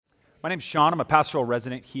My name's Sean. I'm a pastoral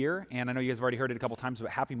resident here, and I know you guys have already heard it a couple times, but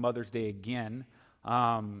happy Mother's Day again.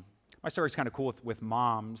 My story's kind of cool with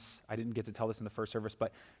moms. I didn't get to tell this in the first service,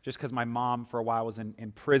 but just because my mom for a while was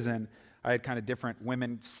in prison, I had kind of different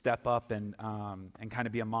women step up and kind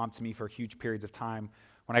of be a mom to me for huge periods of time.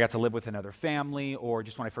 When I got to live with another family, or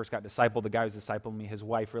just when I first got discipled, the guy who's discipling me, his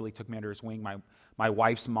wife really took me under his wing. My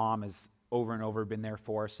wife's mom has over and over been there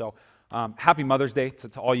for us. So happy Mother's Day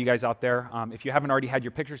to all you guys out there. If you haven't already had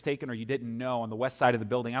your pictures taken or you didn't know, on the west side of the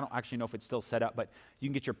building, I don't actually know if it's still set up, but you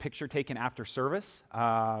can get your picture taken after service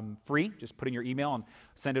free. Just put in your email and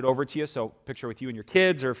send it over to you. So picture with you and your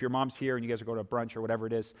kids, or if your mom's here and you guys are going to a brunch or whatever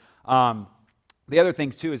it is. The other thing,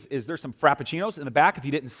 too, is there's some Frappuccinos in the back. If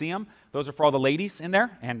you didn't see them, those are for all the ladies in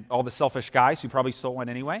there and all the selfish guys who probably stole one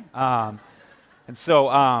anyway. And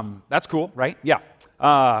so that's cool, right? Yeah.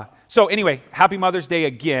 So anyway, happy Mother's Day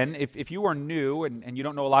again. If you are new and you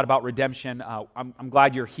don't know a lot about redemption, I'm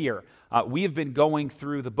glad you're here. We have been going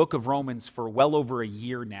through the book of Romans for well over a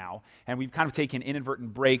year now, and we've kind of taken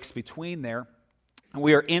inadvertent breaks between there. And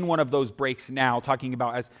we are in one of those breaks now, talking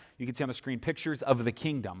about, as you can see on the screen, pictures of the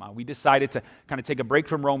kingdom. We decided to kind of take a break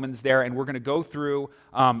from Romans there, and we're going to go through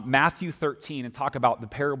Matthew 13 and talk about the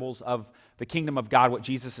parables of the kingdom of God, what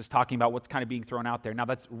Jesus is talking about, what's kind of being thrown out there. Now,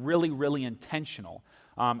 that's really, really intentional.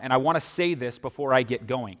 And I want to say this before I get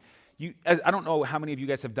going. I don't know how many of you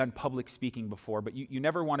guys have done public speaking before, but you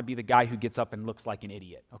never want to be the guy who gets up and looks like an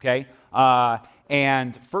idiot, okay?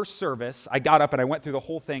 And first service, I got up and I went through the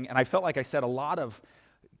whole thing, and I felt like I said a lot of,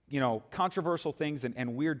 controversial things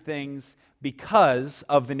and weird things because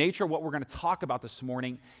of the nature of what we're going to talk about this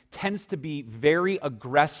morning tends to be very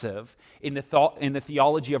aggressive in the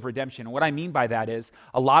theology of redemption. And what I mean by that is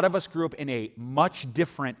a lot of us grew up in a much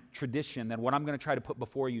different tradition than what I'm going to try to put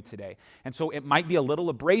before you today. And so it might be a little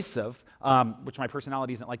abrasive, which my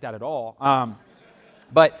personality isn't like that at all.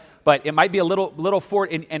 But it might be a little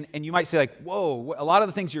forward, and you might say like, whoa, a lot of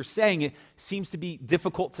the things you're saying, it seems to be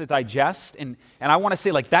difficult to digest, and I want to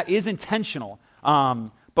say like that is intentional,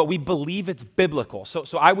 but we believe it's biblical.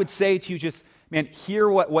 So I would say to you just, man, hear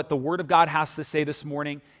what the Word of God has to say this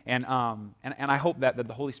morning, and I hope that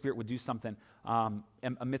the Holy Spirit would do something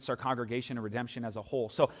amidst our congregation and redemption as a whole.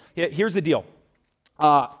 So here's the deal.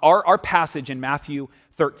 Our passage in Matthew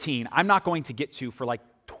 13, I'm not going to get to for like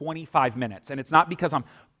 25 minutes. And it's not because I'm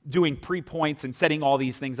doing pre-points and setting all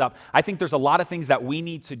these things up. I think there's a lot of things that we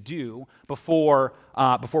need to do before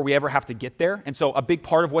we ever have to get there. And so a big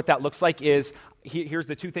part of what that looks like is, here's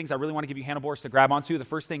the two things I really want to give you handlebars to grab onto. The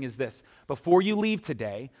first thing is this. Before you leave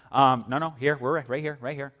today, we're right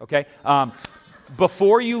here, okay?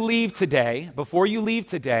 Before you leave today,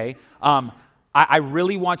 I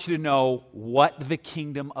really want you to know what the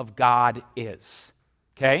kingdom of God is,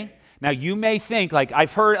 okay? Now, you may think, like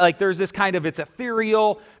I've heard, like there's this kind of, it's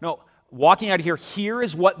ethereal. No, walking out of here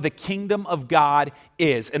is what the kingdom of God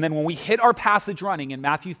is. And then when we hit our passage running in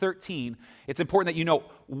Matthew 13, it's important that you know,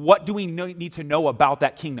 what do we need to know about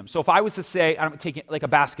that kingdom? So if I was to say, I'm taking like a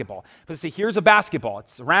basketball. If I say, here's a basketball.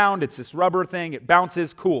 It's round, it's this rubber thing, it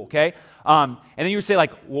bounces, cool, okay? And then you would say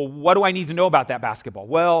like, well, what do I need to know about that basketball?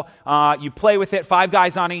 Well, you play with it, 5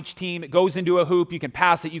 guys on each team, it goes into a hoop, you can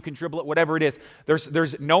pass it, you can dribble it, whatever it is.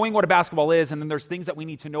 There's knowing what a basketball is, and then there's things that we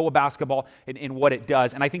need to know about basketball and what it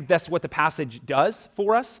does. And I think that's what the passage does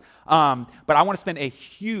for us. But I want to spend a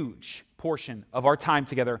huge portion of our time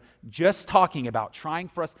together just talking about trying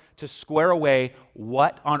for us to square away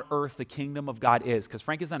what on earth the kingdom of God is, because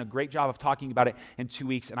Frank has done a great job of talking about it in 2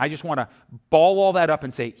 weeks, and I just want to ball all that up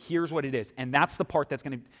and say, here's what it is. And that's the part that's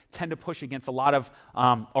going to tend to push against a lot of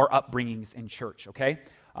our upbringings in church, okay?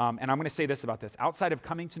 And I'm going to say this about this. Outside of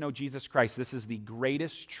coming to know Jesus Christ, this is the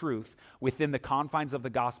greatest truth within the confines of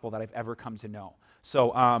the gospel that I've ever come to know.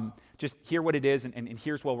 So just hear what it is, and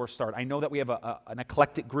here's where we'll start. I know that we have an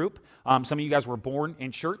eclectic group. Some of you guys were born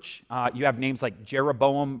in church. You have names like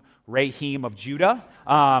Jeroboam, Rahim of Judah.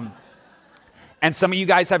 And some of you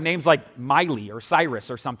guys have names like Miley or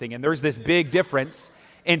Cyrus or something, and there's this big difference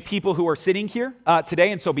in people who are sitting here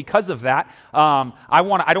today. And so because of that, I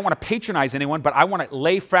don't want to patronize anyone, but I want to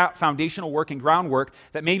lay foundational work and groundwork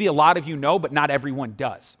that maybe a lot of you know, but not everyone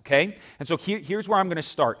does, okay? And so here's where I'm going to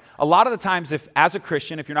start. A lot of the times, if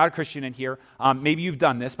you're not a Christian in here, maybe you've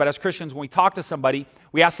done this, but as Christians, when we talk to somebody,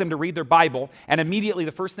 we ask them to read their Bible, and immediately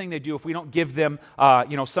the first thing they do, if we don't give them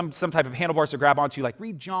some type of handlebars to grab onto, like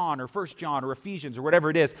read John or 1 John or Ephesians or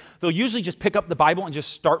whatever it is, they'll usually just pick up the Bible and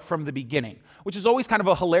just start from the beginning, which is always kind of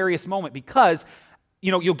a hilarious moment because,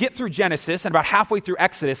 you'll get through Genesis and about halfway through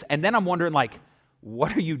Exodus, and then I'm wondering like,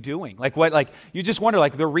 what are you doing? You just wonder,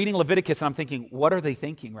 they're reading Leviticus, and I'm thinking, what are they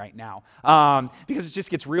thinking right now? Because it just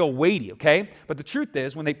gets real weighty, okay? But the truth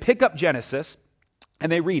is, when they pick up Genesis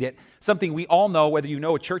and they read it, something we all know, whether you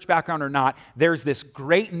know a church background or not, there's this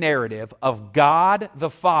great narrative of God the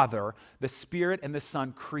Father, the Spirit, and the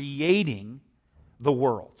Son creating the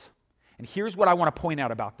world. And here's what I want to point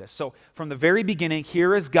out about this. So from the very beginning,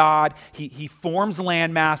 here is God. He forms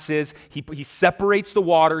land masses. He separates the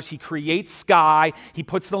waters. He creates sky. He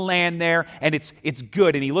puts the land there, and it's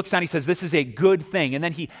good. And he looks down and he says, this is a good thing. And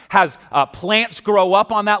then he has plants grow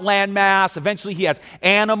up on that land mass. Eventually he has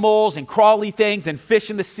animals and crawly things and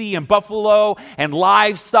fish in the sea and buffalo and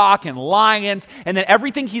livestock and lions. And then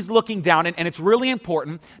everything he's looking down, and it's really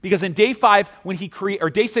important because in day 6 when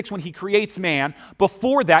he creates man,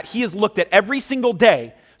 before that he is looking at every single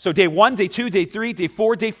day. So day 1, day 2, day 3, day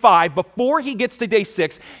 4, day 5, before he gets to day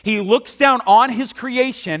 6, he looks down on his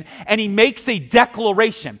creation and he makes a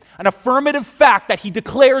declaration, an affirmative fact that he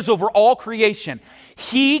declares over all creation.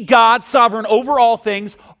 He, God, sovereign over all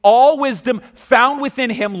things, all wisdom found within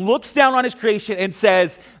him, looks down on his creation and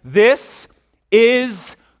says, this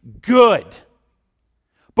is good.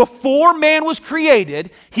 Before man was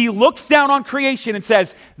created, he looks down on creation and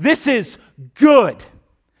says, this is good.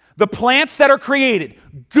 The plants that are created,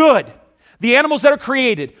 good. The animals that are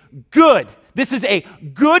created, good. This is a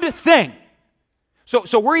good thing.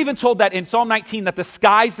 So we're even told that in Psalm 19 that the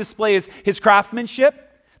skies display his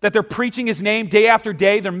craftsmanship, that they're preaching his name day after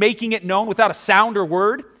day. They're making it known without a sound or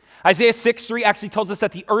word. Isaiah 6:3 actually tells us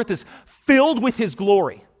that the earth is filled with his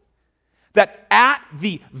glory. That at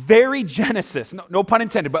the very Genesis, no pun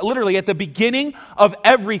intended, but literally at the beginning of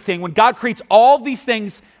everything, when God creates all of these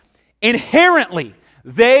things, inherently,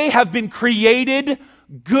 they have been created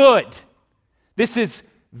good. This is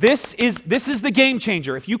the game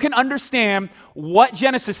changer. If you can understand what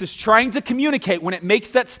Genesis is trying to communicate when it makes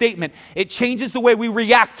that statement, it changes the way we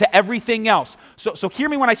react to everything else. So hear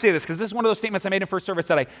me when I say this, because this is one of those statements I made in first service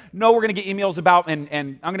that I know we're going to get emails about and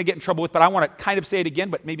I'm going to get in trouble with, but I want to kind of say it again,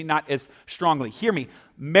 but maybe not as strongly. Hear me.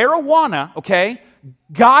 Marijuana, okay,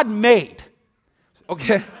 God made.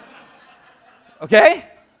 Okay? Okay?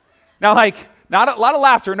 Now, not a lot of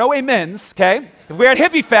laughter, no amens, okay? If we were at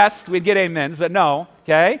Hippie Fest, we'd get amens, but no,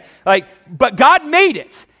 okay? But God made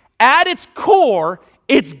it. At its core,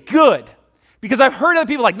 it's good. Because I've heard other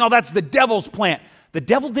people no, that's the devil's plant. The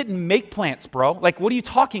devil didn't make plants, bro. What are you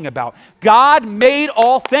talking about? God made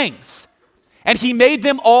all things, and he made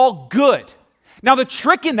them all good. Now, the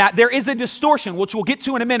trick in that, there is a distortion, which we'll get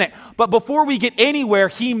to in a minute. But before we get anywhere,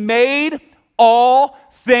 he made all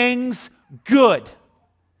things good.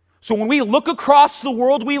 So when we look across the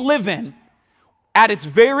world we live in, at its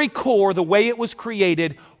very core, the way it was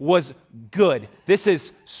created was good. This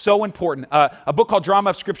is so important. A book called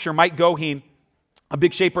Drama of Scripture, Mike Goheen, a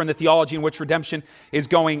big shaper in the theology in which redemption is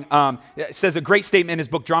going, says a great statement in his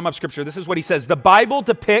book, Drama of Scripture. This is what he says. The Bible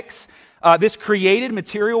depicts this created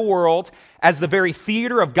material world as the very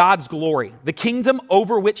theater of God's glory, the kingdom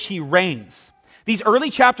over which he reigns. These early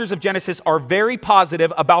chapters of Genesis are very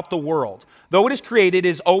positive about the world. Though it is created, it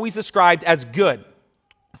is always described as good.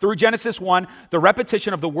 Through Genesis 1, the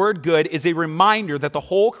repetition of the word good is a reminder that the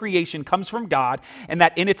whole creation comes from God and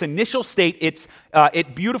that in its initial state,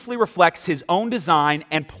 it beautifully reflects his own design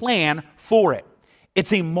and plan for it.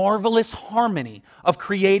 It's a marvelous harmony of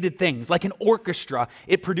created things. Like an orchestra,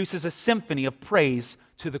 it produces a symphony of praise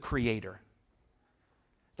to the Creator.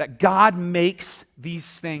 That God makes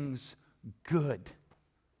these things good.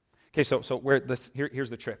 Okay, so here's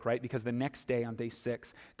the trick, right? Because the next day on day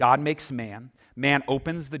 6, God makes man. Man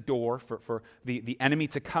opens the door for the enemy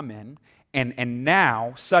to come in. And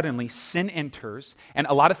now, suddenly, sin enters. And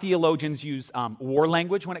a lot of theologians use war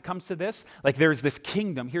language when it comes to this. There's this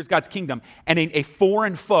kingdom. Here's God's kingdom. And a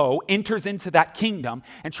foreign foe enters into that kingdom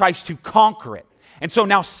and tries to conquer it. And so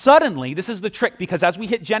now suddenly, this is the trick, because as we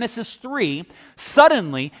hit Genesis 3,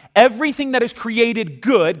 suddenly everything that is created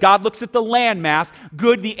good, God looks at the landmass,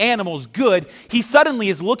 good, the animals, good. He suddenly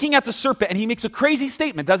is looking at the serpent and he makes a crazy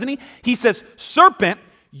statement, doesn't he? He says, serpent,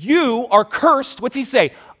 you are cursed, what's he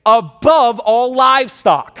say? Above all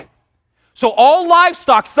livestock. So all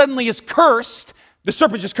livestock suddenly is cursed. The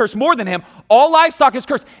serpent just cursed more than him. All livestock is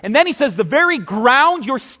cursed. And then he says, the very ground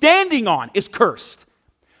you're standing on is cursed.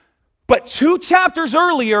 But 2 chapters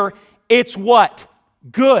earlier, it's what?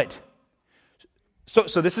 Good.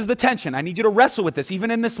 So this is the tension. I need you to wrestle with this,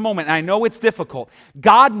 even in this moment. And I know it's difficult.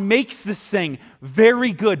 God makes this thing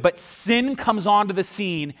very good, but sin comes onto the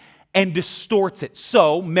scene and distorts it.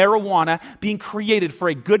 So marijuana, being created for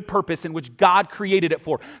a good purpose in which God created it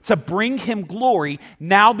for, to bring him glory,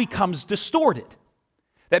 now becomes distorted.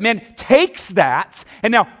 That man takes that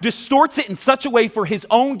and now distorts it in such a way for his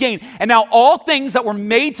own gain. And now all things that were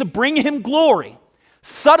made to bring him glory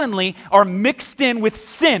suddenly are mixed in with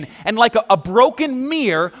sin. And like a broken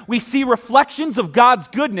mirror, we see reflections of God's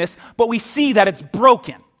goodness, but we see that it's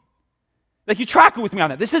broken. Like, you track with me on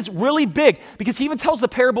that. This is really big because he even tells the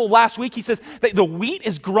parable last week. He says that the wheat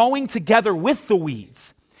is growing together with the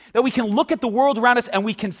weeds. That we can look at the world around us and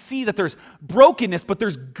we can see that there's brokenness, but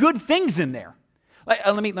there's good things in there.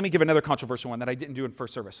 Let me give another controversial one that I didn't do in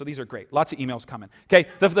first service. So these are great. Lots of emails coming. Okay,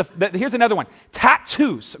 here's another one.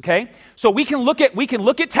 Tattoos. Okay, so we can look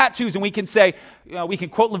at tattoos and we can say, we can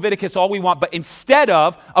quote Leviticus all we want, but instead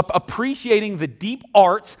of appreciating the deep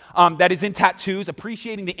arts that is in tattoos,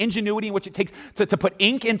 appreciating the ingenuity in which it takes to put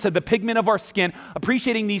ink into the pigment of our skin,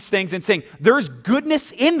 appreciating these things and saying there's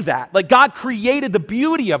goodness in that, like God created the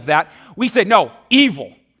beauty of that, we say no,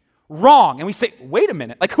 evil, wrong, and we say, wait a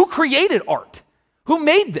minute, like who created art? Who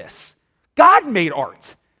made this? God made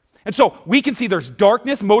art. And so we can see there's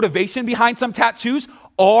darkness, motivation behind some tattoos,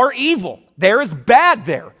 or evil. There is bad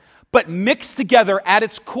there. But mixed together at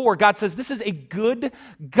its core, God says this is a good,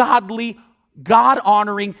 godly,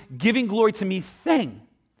 God-honoring, giving glory to me thing.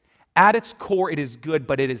 At its core, it is good,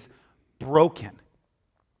 but it is broken.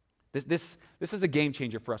 This is a game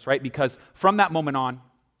changer for us, right? Because from that moment on,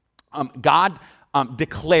 God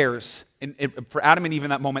declares for Adam and Eve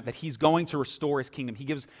in that moment that he's going to restore his kingdom. He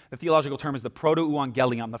gives the theological term is the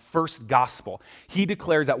proto-euangelion, the first gospel. He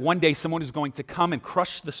declares that one day someone is going to come and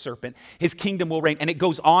crush the serpent. His kingdom will reign. And it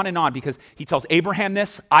goes on because he tells Abraham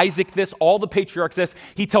this, Isaac this, all the patriarchs this.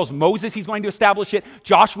 He tells Moses he's going to establish it.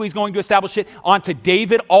 Joshua he's going to establish it. On to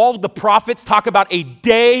David. All the prophets talk about a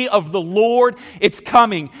day of the Lord. It's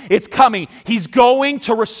coming. It's coming. He's going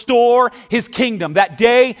to restore his kingdom. That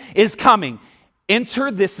day is coming.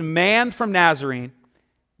 Enter this man from Nazareth,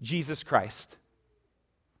 Jesus Christ.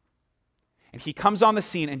 And he comes on the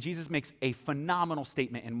scene, and Jesus makes a phenomenal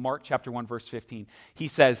statement in Mark chapter 1, verse 15. He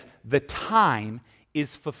says, the time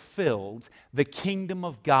is fulfilled. The kingdom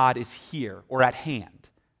of God is here or at hand.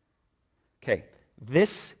 Okay,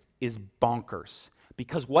 this is bonkers.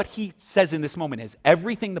 Because what he says in this moment is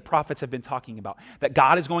everything the prophets have been talking about, that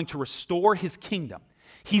God is going to restore his kingdom.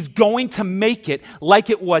 He's going to make it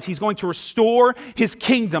like it was. He's going to restore his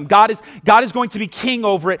kingdom. God is going to be king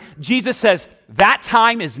over it. Jesus says, that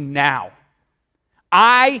time is now.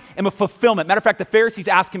 I am a fulfillment. Matter of fact, the Pharisees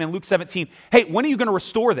ask him in Luke 17, hey, when are you going to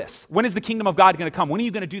restore this? When is the kingdom of God going to come? When are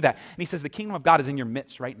you going to do that? And he says, the kingdom of God is in your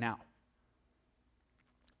midst right now.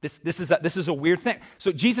 This is a weird thing.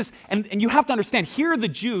 So Jesus, and you have to understand, here are the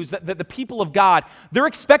Jews, that the people of God, they're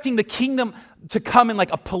expecting the kingdom to come in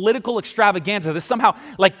like a political extravaganza, this somehow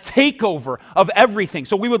like takeover of everything.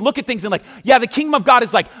 So we would look at things and like, yeah, the kingdom of God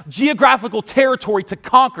is like geographical territory to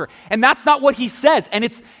conquer. And that's not what he says. And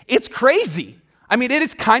it's crazy. I mean, it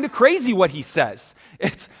is kind of crazy what he says.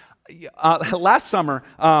 It's last summer,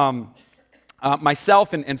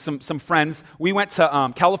 myself and some friends, we went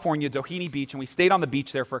to California, Doheny Beach, and we stayed on the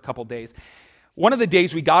beach there for a couple days. One of the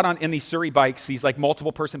days we got on in these Surrey bikes, these like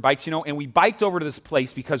multiple person bikes, and we biked over to this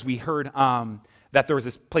place because we heard that there was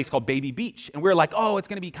this place called Baby Beach. And we were like, oh, it's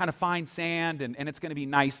going to be kind of fine sand and it's going to be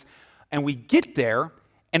nice. And we get there,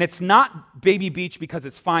 and it's not Baby Beach because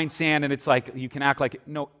it's fine sand and it's like, you can act like,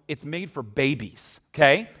 no, it's made for babies,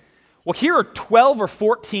 okay? Well, here are 12 or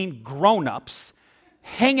 14 grown-ups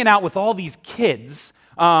hanging out with all these kids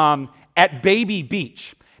at Baby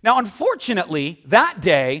Beach. Now, unfortunately, that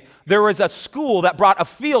day, there was a school that brought a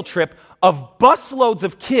field trip of busloads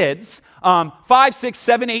of kids, 5, 6,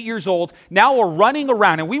 7, 8 years old, now are running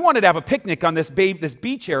around. And we wanted to have a picnic on this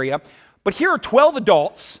beach area. But here are 12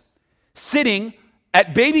 adults sitting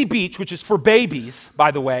at Baby Beach, which is for babies, by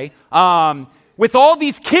the way, with all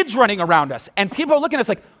these kids running around us. And people are looking at us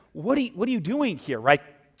like, what are you doing here, right?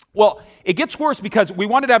 Well, it gets worse because we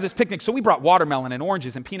wanted to have this picnic, so we brought watermelon and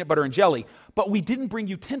oranges and peanut butter and jelly, but we didn't bring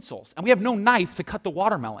utensils, and we have no knife to cut the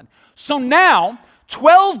watermelon. So now,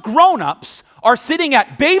 12 grown-ups are sitting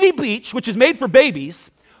at Baby Beach, which is made for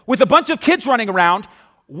babies, with a bunch of kids running around,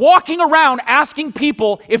 walking around asking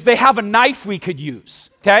people if they have a knife we could use,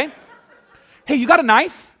 okay? Hey, you got a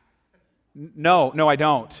knife? No, I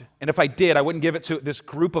don't. And if I did, I wouldn't give it to this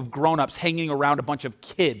group of grown-ups hanging around a bunch of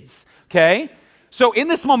kids, okay? So in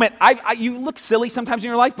this moment, you look silly sometimes in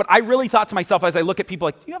your life, but I really thought to myself as I look at people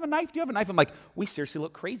like, do you have a knife? Do you have a knife? I'm like, we seriously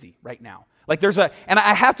look crazy right now. Like and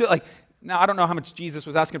I have to now I don't know how much Jesus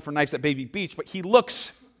was asking for knives at Baby Beach, but he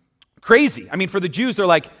looks crazy. I mean, for the Jews, they're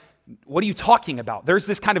like, what are you talking about? There's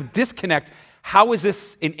this kind of disconnect. How is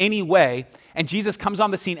this in any way? And Jesus comes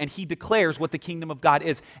on the scene and he declares what the kingdom of God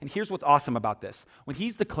is. And here's what's awesome about this. When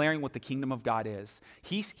he's declaring what the kingdom of God is,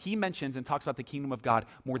 he mentions and talks about the kingdom of God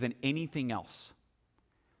more than anything else.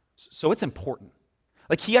 So it's important.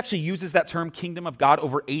 Like, he actually uses that term kingdom of God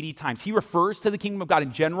over 80 times. He refers to the kingdom of God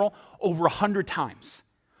in general over 100 times.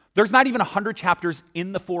 There's not even 100 chapters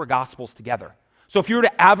in the 4 Gospels together. So if you were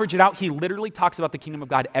to average it out, he literally talks about the kingdom of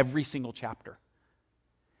God every single chapter.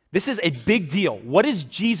 This is a big deal. What is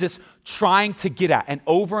Jesus trying to get at? And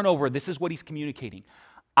over, this is what he's communicating.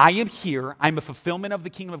 I am here. I'm a fulfillment of the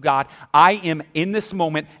kingdom of God. I am in this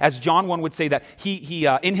moment, as John 1 would say, that he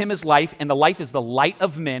in him is life, and the life is the light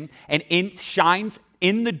of men, and shines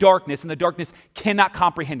in the darkness, and the darkness cannot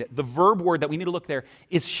comprehend it. The verb word that we need to look there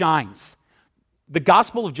is shines. The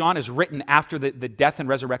Gospel of John is written after the death and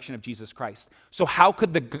resurrection of Jesus Christ. So how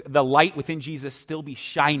could the light within Jesus still be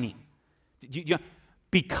shining?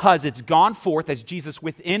 Because it's gone forth as Jesus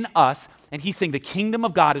within us, and he's saying the kingdom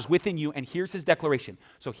of God is within you, and here's his declaration.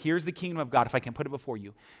 So here's the kingdom of God, if I can put it before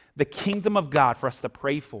you. The kingdom of God for us to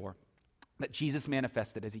pray for, that Jesus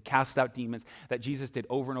manifested as he cast out demons, that Jesus did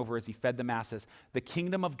over and over as he fed the masses. The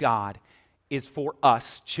kingdom of God is for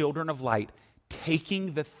us, children of light,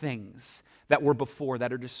 taking the things that were before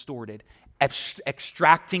that are distorted,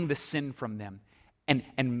 extracting the sin from them, and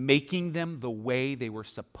making them the way they were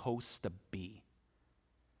supposed to be.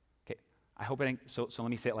 Okay, I hope I didn't, so let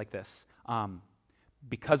me say it like this.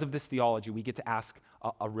 Because of this theology, we get to ask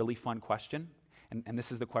a really fun question, and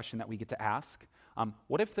this is the question that we get to ask.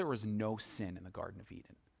 What if there was no sin in the Garden of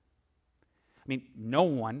Eden? I mean, no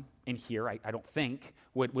one in here, I don't think,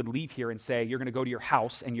 would leave here and say, you're going to go to your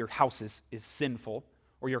house and your house is sinful,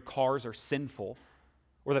 or your cars are sinful,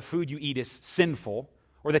 or the food you eat is sinful,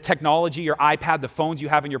 or the technology, your iPad, the phones you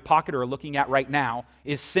have in your pocket or are looking at right now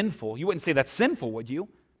is sinful. You wouldn't say that's sinful, would you?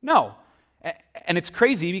 No. And it's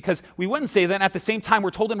crazy because we wouldn't say that. At the same time,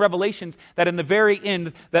 we're told in Revelations that in the very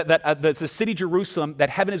end, that the city Jerusalem,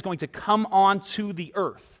 that heaven is going to come onto the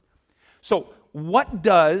earth. So what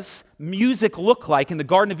does music look like in the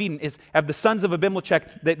Garden of Eden? Is have the sons of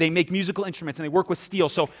Abimelech, they make musical instruments and they work with steel.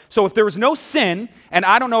 So if there was no sin, and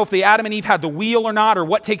I don't know if the Adam and Eve had the wheel or not or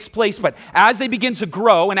what takes place, but as they begin to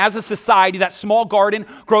grow and as a society, that small garden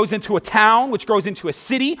grows into a town, which grows into a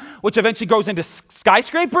city, which eventually grows into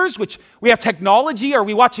skyscrapers, which we have technology. Are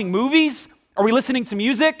we watching movies? Are we listening to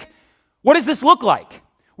music? What does this look like?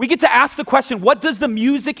 We get to ask the question, what does the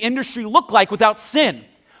music industry look like without sin?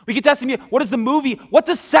 We get to ask him, what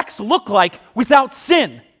does sex look like without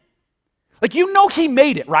sin? Like, he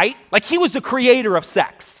made it, right? Like, he was the creator of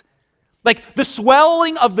sex. Like, the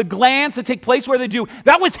swelling of the glands that take place where they do,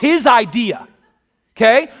 that was his idea,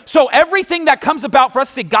 okay? So everything that comes about for us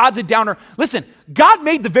to say God's a downer, listen, God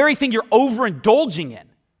made the very thing you're overindulging in.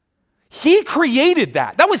 He created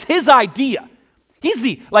that. That was his idea. He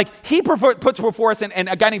puts before us, and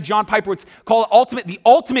a guy named John Piper would call it the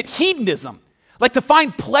ultimate hedonism. Like, to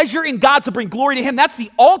find pleasure in God, to bring glory to him, that's the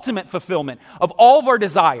ultimate fulfillment of all of our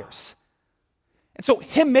desires. And so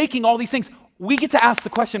him making all these things, we get to ask the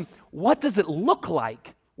question, what does it look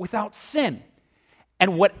like without sin?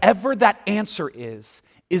 And whatever that answer is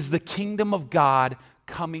the kingdom of God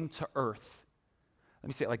coming to earth. Let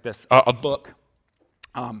me say it like this. A book,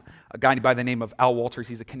 a guy by the name of Al Walters,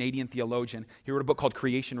 he's a Canadian theologian. He wrote a book called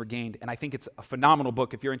Creation Regained, and I think it's a phenomenal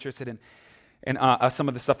book if you're interested in some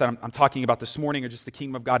of the stuff that I'm talking about this morning, or just the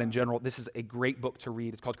kingdom of God in general. This is a great book to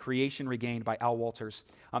read. It's called Creation Regained by Al Walters.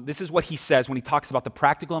 This is what he says when he talks about the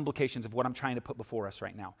practical implications of what I'm trying to put before us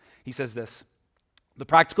right now. He says this: the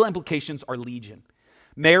practical implications are legion.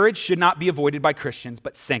 Marriage should not be avoided by Christians,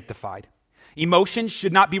 but sanctified. Emotions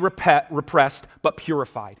should not be repressed, but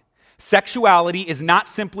purified. Sexuality is not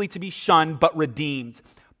simply to be shunned, but redeemed.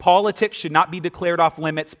 Politics should not be declared off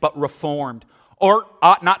limits, but reformed. Art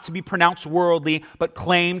ought not to be pronounced worldly, but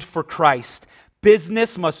claimed for Christ.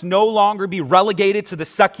 Business must no longer be relegated to the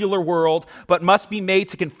secular world, but must be made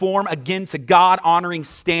to conform again to God-honoring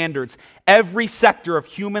standards. Every sector of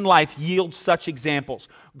human life yields such examples.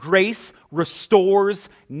 Grace restores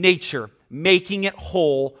nature, making it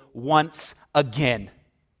whole once again.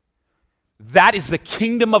 That is the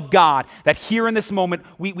kingdom of God, that here in this moment,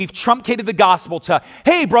 we've truncated the gospel to,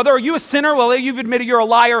 hey, brother, are you a sinner? Well, you've admitted you're a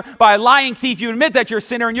liar. By a lying thief, you admit that you're a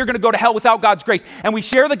sinner and you're going to go to hell without God's grace. And we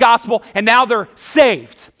share the gospel, and now they're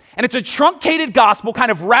saved. And it's a truncated gospel kind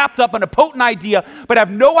of wrapped up in a potent idea, but have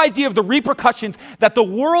no idea of the repercussions that the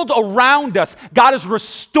world around us, God is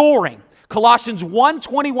restoring. Colossians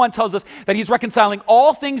 1:21 tells us that he's reconciling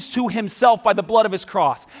all things to himself by the blood of his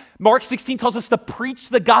cross. Mark 16 tells us to preach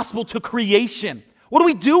the gospel to creation. What do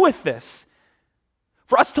we do with this?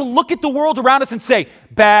 For us to look at the world around us and say,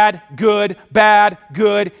 bad, good,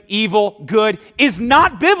 evil, good, is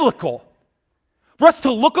not biblical. For us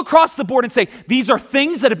to look across the board and say, these are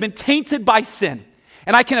things that have been tainted by sin.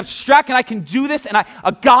 And I can abstract and I can do this in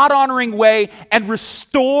a God-honoring way and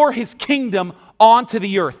restore his kingdom onto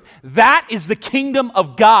the earth. That is the kingdom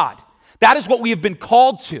of God. That is what we have been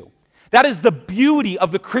called to. That is the beauty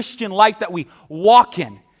of the Christian life that we walk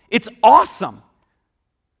in. It's awesome.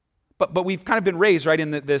 But we've kind of been raised, right, in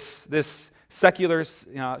this secular,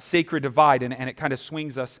 sacred divide, and it kind of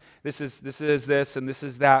swings us. This is this, and this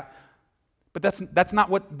is that. But that's not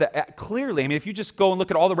what clearly, I mean, if you just go and look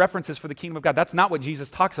at all the references for the kingdom of God, that's not what Jesus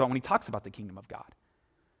talks about when he talks about the kingdom of God.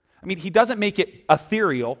 I mean, he doesn't make it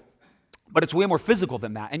ethereal, but it's way more physical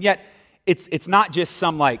than that. And yet, it's not just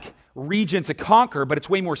some like region to conquer, but it's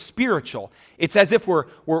way more spiritual. It's as if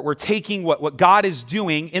we're taking what God is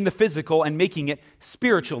doing in the physical and making it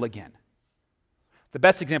spiritual again. The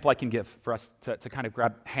best example I can give for us to kind of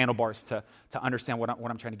grab handlebars to understand what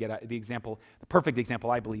I'm trying to get at, the perfect example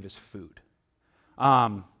I believe is food.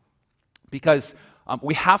 Because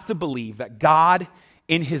we have to believe that God,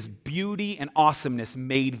 in his beauty and awesomeness,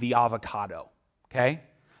 made the avocado, okay?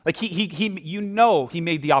 Like he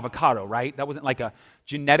made the avocado, right? That wasn't like a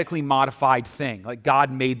genetically modified thing. Like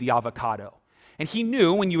God made the avocado. And he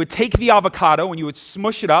knew when you would take the avocado and you would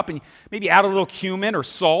smush it up and maybe add a little cumin or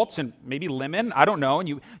salt and maybe lemon, I don't know, and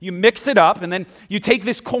you mix it up, and then you take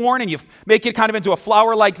this corn and you make it kind of into a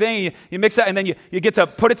flour-like thing, you mix it, and then you get to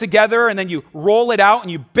put it together, and then you roll it out and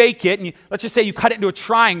you bake it, and let's just say you cut it into a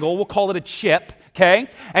triangle, we'll call it a chip, okay?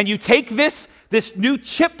 And you take this new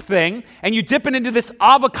chip thing and you dip it into this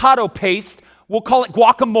avocado paste, we'll call it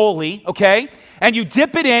guacamole, okay? And you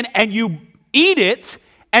dip it in and you eat it,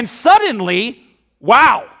 and suddenly,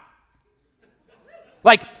 wow.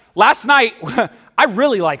 Like last night, I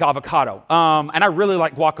really like avocado, and I really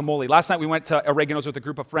like guacamole. Last night we went to Oregano's with a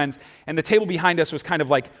group of friends, and the table behind us was kind of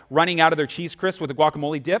like running out of their cheese crisp with a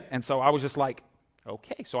guacamole dip, and so I was just like,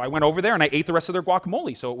 okay. So I went over there and I ate the rest of their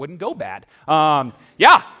guacamole so it wouldn't go bad.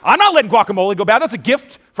 Yeah, I'm not letting guacamole go bad. That's a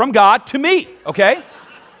gift from God to me, okay?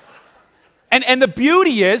 And the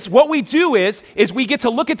beauty is, what we do is we get to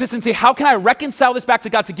look at this and say, how can I reconcile this back to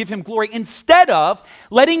God to give him glory, instead of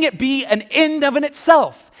letting it be an end of in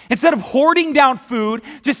itself. Instead of hoarding down food,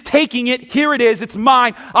 just taking it, here it is, it's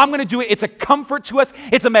mine, I'm going to do it. It's a comfort to us,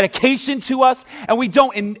 it's a medication to us, and we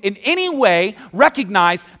don't in any way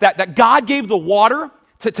recognize that God gave the water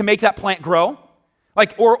to make that plant grow.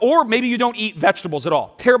 Like, or maybe you don't eat vegetables at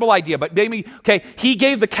all. Terrible idea, but maybe, okay, he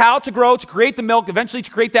gave the cow to grow, to create the milk, eventually to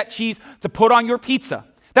create that cheese, to put on your pizza.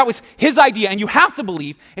 That was his idea, and you have to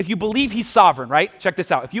believe, if you believe he's sovereign, right? Check this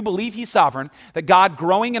out. If you believe he's sovereign, that God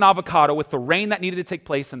growing an avocado with the rain that needed to take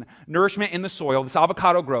place and the nourishment in the soil, this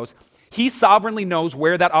avocado grows, he sovereignly knows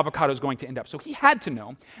where that avocado is going to end up. So he had to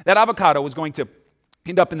know that avocado was going to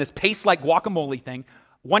end up in this paste-like guacamole thing,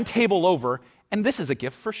 one table over, and this is a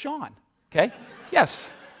gift for Sean, okay?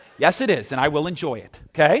 Yes, it is, and I will enjoy it,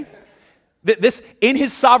 okay? This, in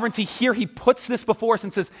his sovereignty here, he puts this before us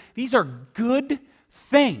and says, these are good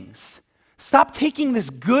things. Stop taking this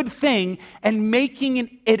good thing and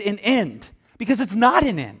making it an end, because it's not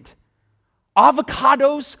an end.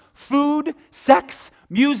 Avocados, food, sex,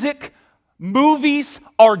 music, movies,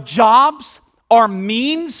 our jobs, are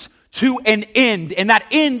means to an end, and that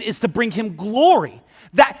end is to bring him glory.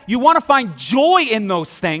 That you want to find joy in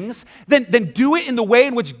those things, then do it in the way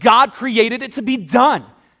in which God created it to be done.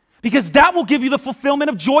 Because that will give you the fulfillment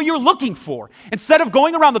of joy you're looking for. Instead of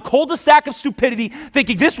going around the cul-de-sac of stupidity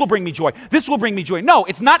thinking, this will bring me joy, this will bring me joy. No,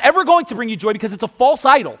 it's not ever going to bring you joy, because it's a false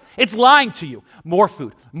idol. It's lying to you. More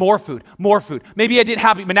food, more food, more food. Maybe I didn't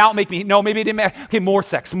have it, but now it'll make me, no, maybe it didn't make, okay, more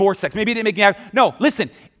sex. Maybe it didn't make me, no, listen,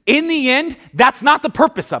 in the end, that's not the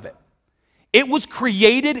purpose of it. It was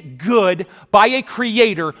created good by a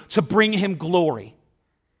creator to bring him glory.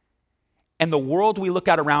 And the world we look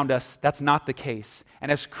at around us, that's not the case.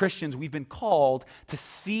 And as Christians, we've been called to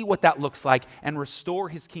see what that looks like and restore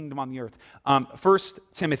his kingdom on the earth. 1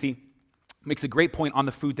 Timothy makes a great point on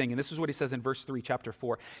the food thing, and this is what he says in verse 3, chapter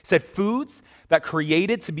 4. He said, foods that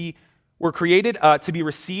were created to be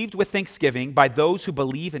received with thanksgiving by those who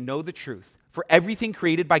believe and know the truth. For everything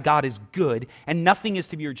created by God is good, and nothing is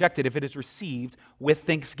to be rejected if it is received with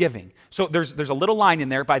thanksgiving. So there's a little line in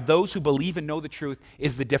there, by those who believe and know the truth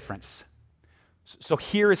is the difference. So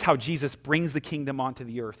here is how Jesus brings the kingdom onto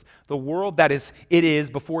the earth. The world that it is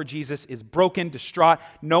before Jesus is broken, distraught.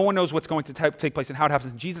 No one knows what's going to take place and how it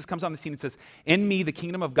happens. And Jesus comes on the scene and says, in me, the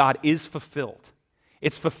kingdom of God is fulfilled.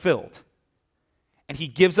 It's fulfilled. And he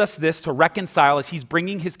gives us this to reconcile as he's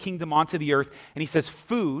bringing his kingdom onto the earth. And he says,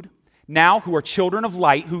 food, now who are children of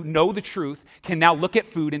light, who know the truth, can now look at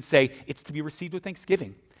food and say, it's to be received with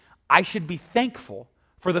thanksgiving. I should be thankful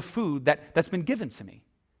for the food that's been given to me.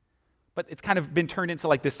 But it's kind of been turned into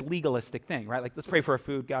like this legalistic thing, right? Like, let's pray for our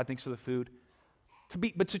food. God, thanks for the food.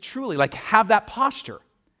 But to truly like have that posture.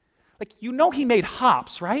 Like, he made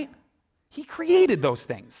hops, right? He created those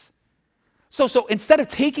things. So instead of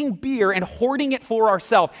taking beer and hoarding it for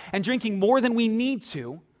ourselves and drinking more than we need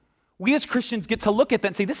to, we as Christians get to look at that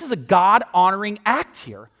and say, this is a God-honoring act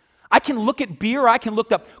here. I can look at beer, I can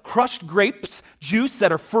look up crushed grapes, juice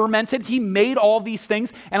that are fermented. He made all these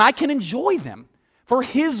things, and I can enjoy them for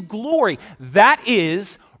His glory. That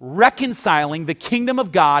is reconciling the kingdom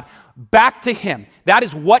of God back to Him. That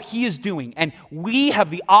is what He is doing, and we have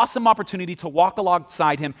the awesome opportunity to walk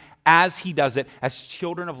alongside Him as He does it, as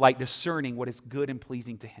children of light, discerning what is good and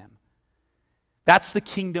pleasing to Him. That's the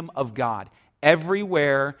kingdom of God.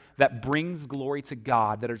 Everywhere that brings glory to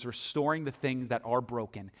God, that is restoring the things that are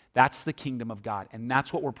broken, that's the kingdom of God, and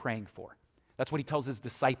that's what we're praying for. That's what He tells His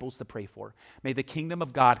disciples to pray for. May the kingdom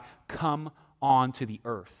of God come onto the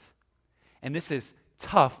earth. And this is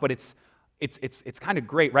tough, but it's kind of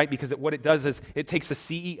great, right? Because what it does is it takes the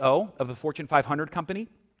CEO of the Fortune 500 company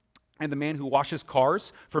and the man who washes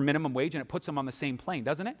cars for minimum wage, and it puts them on the same plane,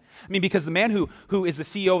 doesn't it? I mean, because the man who is the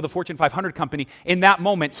CEO of the Fortune 500 company, in that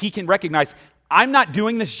moment, he can recognize, I'm not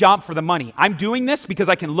doing this job for the money. I'm doing this because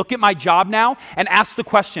I can look at my job now and ask the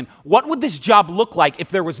question, what would this job look like if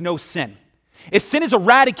there was no sin? If sin is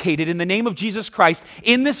eradicated in the name of Jesus Christ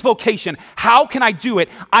in this vocation, how can I do it?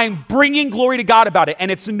 I'm bringing glory to God about it, and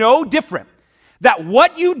it's no different. That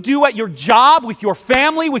what you do at your job, with your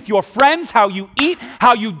family, with your friends, how you eat,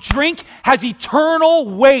 how you drink, has eternal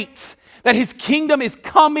weight. That His kingdom is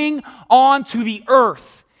coming onto the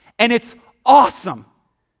earth. And it's awesome.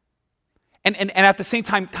 And at the same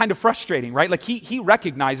time, kind of frustrating, right? Like he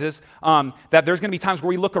recognizes that there's going to be times where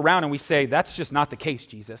we look around and we say, that's just not the case,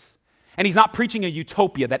 Jesus. And He's not preaching a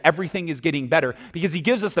utopia that everything is getting better, because He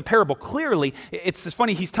gives us the parable clearly. It's just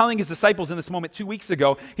funny, He's telling His disciples in this moment 2 weeks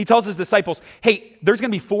ago, He tells His disciples, hey, there's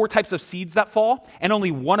going to be 4 types of seeds that fall, and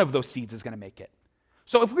only one of those seeds is going to make it.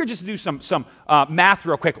 So if we were just to do some math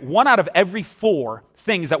real quick, 1 out of every 4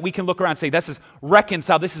 things that we can look around and say, this is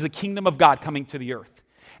reconciled, this is the kingdom of God coming to the earth.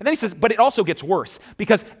 And then He says, but it also gets worse,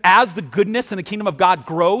 because as the goodness in the kingdom of God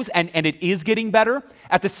grows, and it is getting better,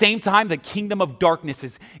 at the same time, the kingdom of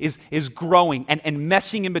darkness is growing and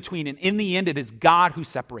meshing in between. And in the end, it is God who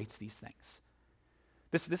separates these things.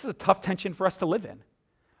 This is a tough tension for us to live in.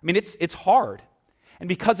 I mean, it's hard. And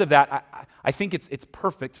because of that, I think it's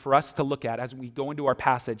perfect for us to look at, as we go into our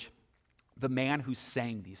passage, the man who's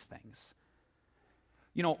saying these things.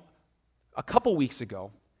 You know, a couple weeks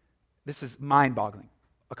ago, this is mind-boggling.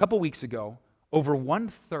 A couple weeks ago, over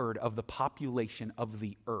 1/3 of the population of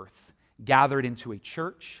the earth gathered into a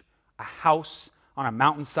church, a house, on a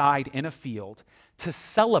mountainside, in a field, to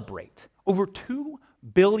celebrate. Over 2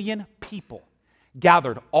 billion people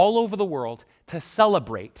gathered all over the world to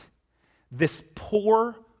celebrate this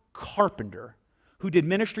poor carpenter who did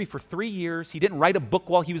ministry for 3 years. He didn't write a book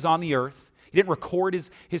while he was on the earth. He didn't record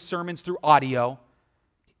his sermons through audio.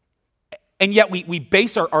 And yet we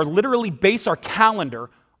literally base our calendar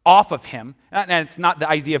off of him. And it's not the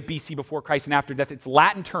idea of BC, before Christ, and after death. It's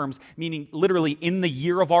Latin terms meaning literally in the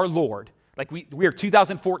year of our Lord. Like we are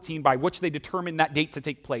 2014, by which they determined that date to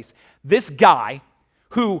take place. This guy,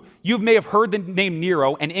 who you may have heard the name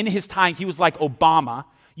Nero, and in his time he was like Obama.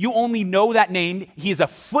 You only know that name. He is a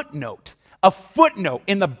footnote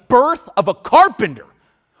in the birth of a carpenter.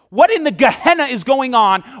 What in the Gehenna is going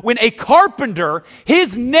on when a carpenter,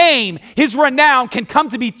 his name, his renown, can come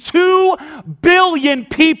to be 2 billion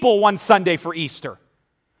people one Sunday for Easter?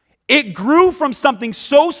 It grew from something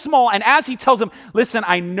so small, and as he tells them, listen,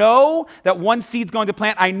 I know that one seed's going to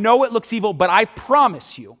plant, I know it looks evil, but I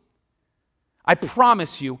promise you,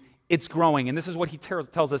 it's growing. And this is what he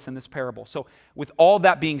tells us in this parable. So with all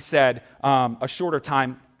that being said, a shorter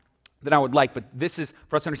time than I would like, but this is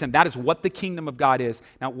for us to understand, that is what the kingdom of God is.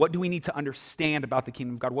 Now, what do we need to understand about the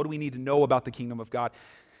kingdom of God? What do we need to know about the kingdom of God?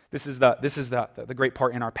 This is the great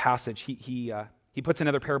part in our passage. He puts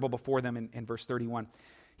another parable before them in verse 31.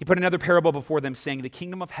 He put another parable before them, saying, the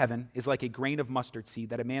kingdom of heaven is like a grain of mustard seed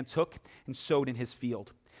that a man took and sowed in his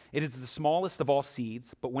field. It is the smallest of all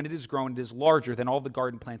seeds, but when it is grown, it is larger than all the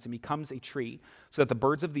garden plants and becomes a tree, so that the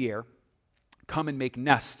birds of the air come and make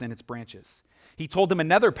nests in its branches. He told them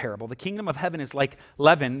another parable. The kingdom of heaven is like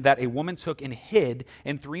leaven that a woman took and hid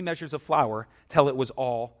in 3 measures of flour till it was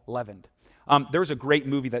all leavened. There was a great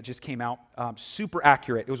movie that just came out, super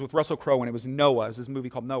accurate. It was with Russell Crowe, and it was Noah. It was this movie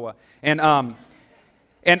called Noah. And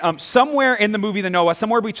And somewhere in the movie The Noah,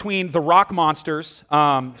 somewhere between the rock monsters,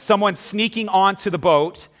 someone sneaking onto the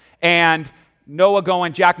boat, and Noah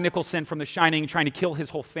going Jack Nicholson from The Shining trying to kill his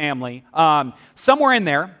whole family. Somewhere in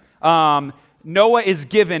there, Noah is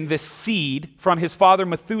given this seed from his father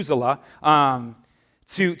Methuselah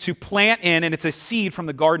to plant in, and it's a seed from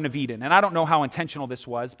the Garden of Eden. And I don't know how intentional this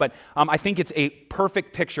was, but I think it's a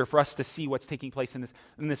perfect picture for us to see what's taking place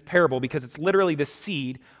in this parable, because it's literally the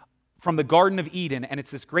seed from the Garden of Eden, and it's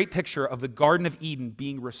this great picture of the Garden of Eden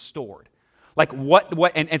being restored. Like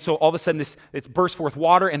and so all of a sudden it's burst forth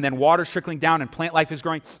water, and then water's trickling down, and plant life is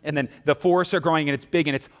growing, and then the forests are growing, and it's big,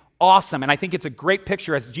 and it's awesome. And I think it's a great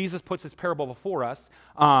picture as Jesus puts this parable before us,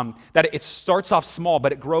 that it starts off small,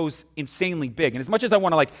 but it grows insanely big. And as much as I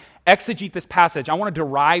want to exegete this passage, I want to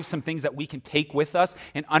derive some things that we can take with us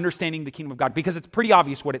in understanding the kingdom of God, because it's pretty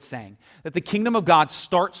obvious what it's saying, that the kingdom of God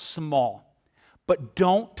starts small, but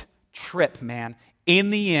don't trip, man.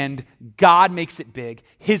 In the end, God makes it big.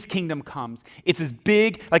 His kingdom comes. It's as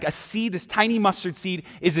big, like a seed, this tiny mustard seed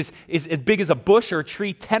is as big as a bush or a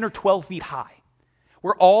tree, 10 or 12 feet high,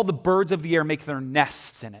 where all the birds of the air make their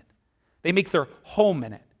nests in it. They make their home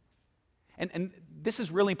in it. And this is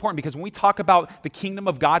really important, because when we talk about the kingdom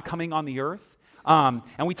of God coming on the earth, and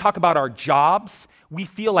we talk about our jobs, we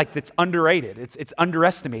feel like it's underrated. It's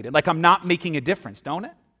underestimated. Like I'm not making a difference, don't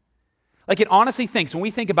it? Like it honestly thinks, when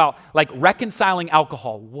we think about reconciling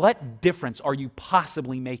alcohol, what difference are you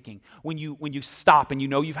possibly making when you stop and you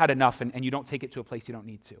know you've had enough and you don't take it to a place you don't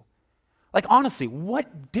need to? Like honestly,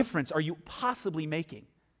 what difference are you possibly making?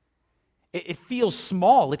 It feels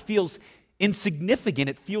small. It feels insignificant.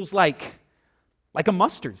 It feels like a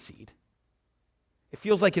mustard seed. It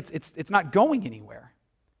feels like it's not going anywhere.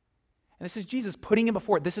 And this is Jesus putting it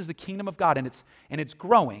before it. This is the kingdom of God, and it's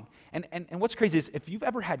growing. And what's crazy is, if you've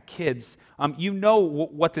ever had kids, you know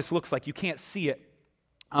what this looks like. You can't see it.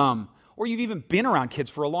 Or you've even been around kids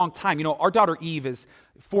for a long time. You know, our daughter Eve is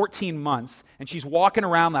 14 months, and she's walking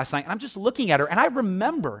around last night, and I'm just looking at her, and I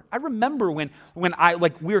remember when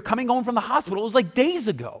we were coming home from the hospital. It was like days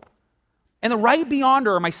ago. And right beyond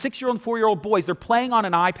her are my 6-year-old and 4-year-old boys. They're playing on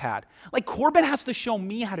an iPad. Like Corbin has to show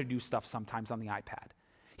me how to do stuff sometimes on the iPad.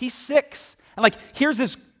 He's 6. And here's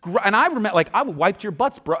this, and I remember, I would wipe your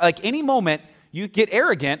butts, bro. Any moment you get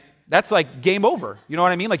arrogant, that's game over. You know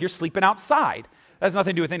what I mean? You're sleeping outside. That has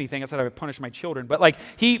nothing to do with anything. I said I would punish my children. But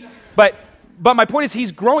but my point is,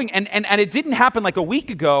 he's growing, and it didn't happen a week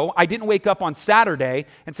ago. I didn't wake up on Saturday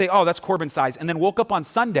and say, oh, that's Corbin's size, and then woke up on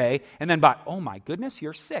Sunday, and then oh my goodness,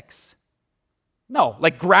 you're 6. No,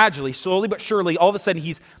 gradually, slowly but surely, all of a sudden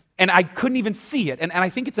and I couldn't even see it. And I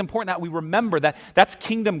think it's important that we remember that that's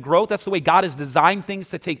kingdom growth. That's the way God has designed things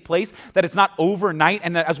to take place, that it's not overnight.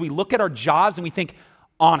 And that as we look at our jobs and we think,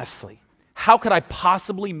 honestly, how could I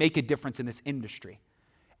possibly make a difference in this industry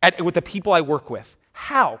with the people I work with?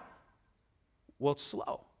 How? Well, it's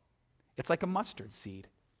slow. It's like a mustard seed.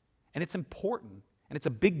 And it's important. And it's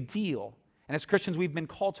a big deal. And as Christians, we've been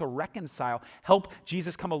called to reconcile, help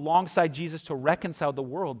Jesus come alongside Jesus to reconcile the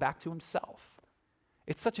world back to himself.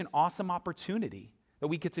 It's such an awesome opportunity that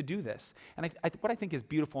we get to do this. And what I think is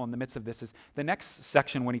beautiful in the midst of this is the next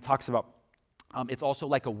section, when he talks about it's also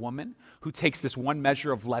like a woman who takes this one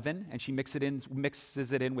measure of leaven and she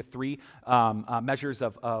mixes it in with 3 measures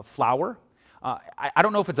of flour. I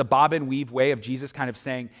don't know if it's a bob and weave way of Jesus kind of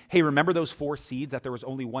saying, hey, remember those 4 seeds, that there was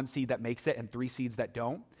only 1 seed that makes it and 3 seeds that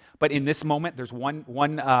don't? But in this moment, there's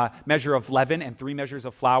one measure of leaven and 3 measures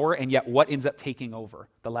of flour, and yet what ends up taking over?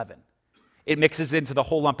 The leaven. It mixes into the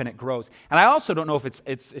whole lump and it grows. And I also don't know if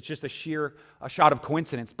it's just a shot of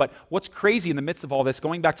coincidence, but what's crazy in the midst of all this,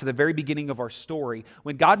 going back to the very beginning of our story,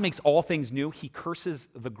 when God makes all things new, he curses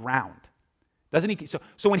the ground. Doesn't he? So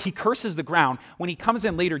when he curses the ground, when he comes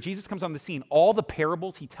in later, Jesus comes on the scene, all the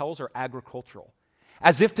parables he tells are agricultural,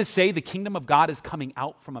 as if to say the kingdom of God is coming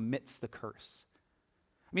out from amidst the curse.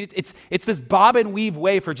 I mean, it's this bob and weave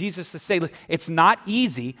way for Jesus to say, look, it's not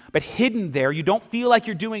easy, but hidden there, you don't feel like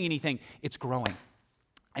you're doing anything. It's growing,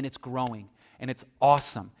 and it's growing, and it's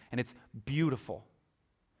awesome, and it's beautiful.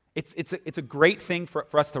 It's a great thing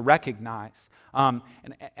for us to recognize. And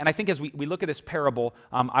I think as we look at this parable,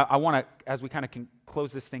 I want to, as we kind of can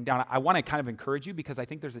close this thing down, I want to kind of encourage you, because I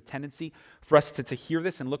think there's a tendency for us to hear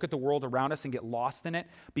this and look at the world around us and get lost in it,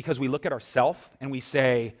 because we look at ourselves and we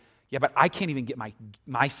say, yeah, but I can't even get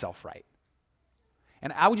myself right.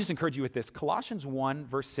 And I would just encourage you with this. Colossians 1,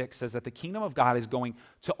 verse 6 says that the kingdom of God is going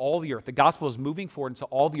to all the earth. The gospel is moving forward into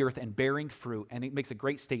all the earth and bearing fruit. And it makes a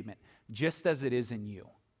great statement, just as it is in you.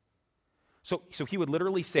 So he would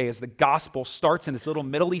literally say, as the gospel starts in this little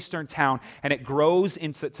Middle Eastern town and it grows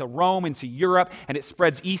into Rome, into Europe, and it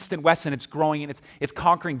spreads east and west, and it's growing and it's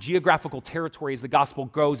conquering geographical territory as the gospel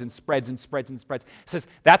grows and spreads and spreads and spreads. He says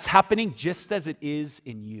that's happening just as it is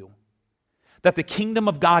in you. That the kingdom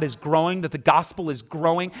of God is growing, that the gospel is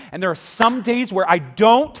growing, and there are some days where I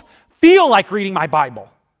don't feel like reading my Bible.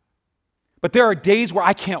 But there are days where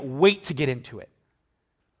I can't wait to get into it.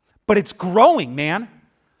 But it's growing, man.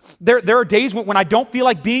 There are days when I don't feel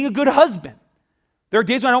like being a good husband. There are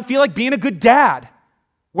days when I don't feel like being a good dad,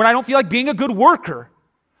 when I don't feel like being a good worker.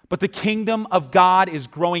 But the kingdom of God is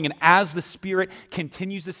growing, and as the Spirit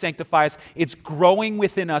continues to sanctify us, it's growing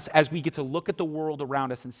within us as we get to look at the world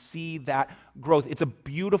around us and see that growth. It's a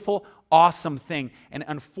beautiful, awesome thing. And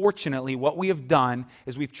unfortunately, what we have done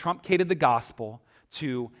is we've truncated the gospel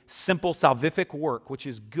to simple salvific work, which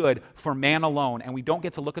is good for man alone, and we don't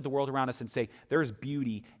get to look at the world around us and say, there is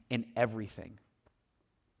beauty in everything.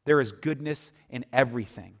 There is goodness in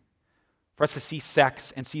everything. For us to see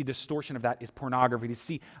sex and see distortion of that is pornography. To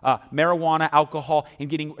see marijuana, alcohol, and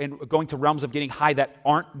going to realms of getting high that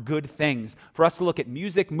aren't good things. For us to look at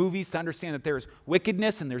music, movies, to understand that there's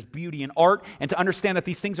wickedness and there's beauty in art, and to understand that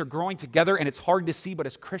these things are growing together and it's hard to see, but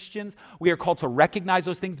as Christians, we are called to recognize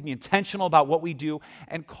those things, to be intentional about what we do,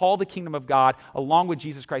 and call the kingdom of God, along with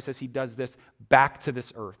Jesus Christ as he does this, back to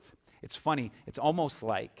this earth. It's funny. It's almost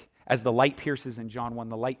like as the light pierces in John 1,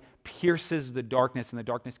 the light pierces the darkness and the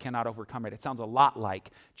darkness cannot overcome it. It sounds a lot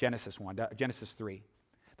like Genesis 3,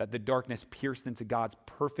 that the darkness pierced into God's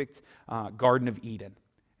perfect Garden of Eden.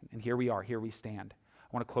 And here we are, here we stand.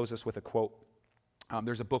 I want to close this with a quote.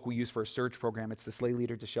 There's a book we use for a surge program. It's the Slay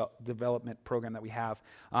Leader Development program that we have.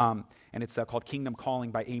 And it's called Kingdom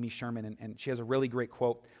Calling by Amy Sherman. And she has a really great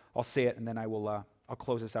quote. I'll say it and then I'll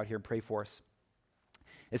close this out here and pray for us.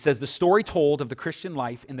 It says, the story told of the Christian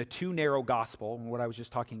life in the too narrow gospel, what I was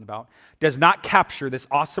just talking about, does not capture this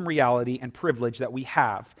awesome reality and privilege that we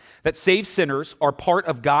have, that saved sinners are part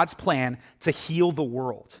of God's plan to heal the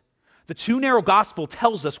world. The too narrow gospel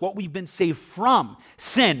tells us what we've been saved from: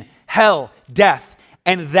 sin, hell, death.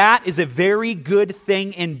 And that is a very good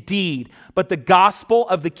thing indeed. But the gospel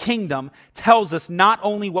of the kingdom tells us not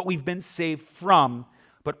only what we've been saved from,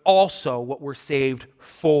 but also what we're saved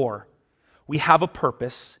for. We have a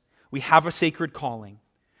purpose. We have a sacred calling.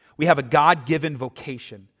 We have a God-given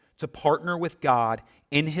vocation to partner with God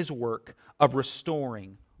in his work of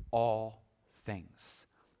restoring all things.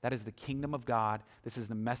 That is the kingdom of God. This is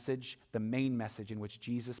the message, the main message in which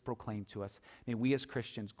Jesus proclaimed to us. May we as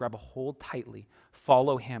Christians grab a hold tightly,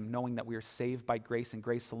 follow him, knowing that we are saved by grace and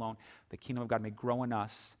grace alone. The kingdom of God may grow in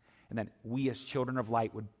us, and that we as children of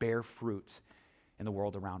light would bear fruit in the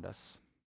world around us.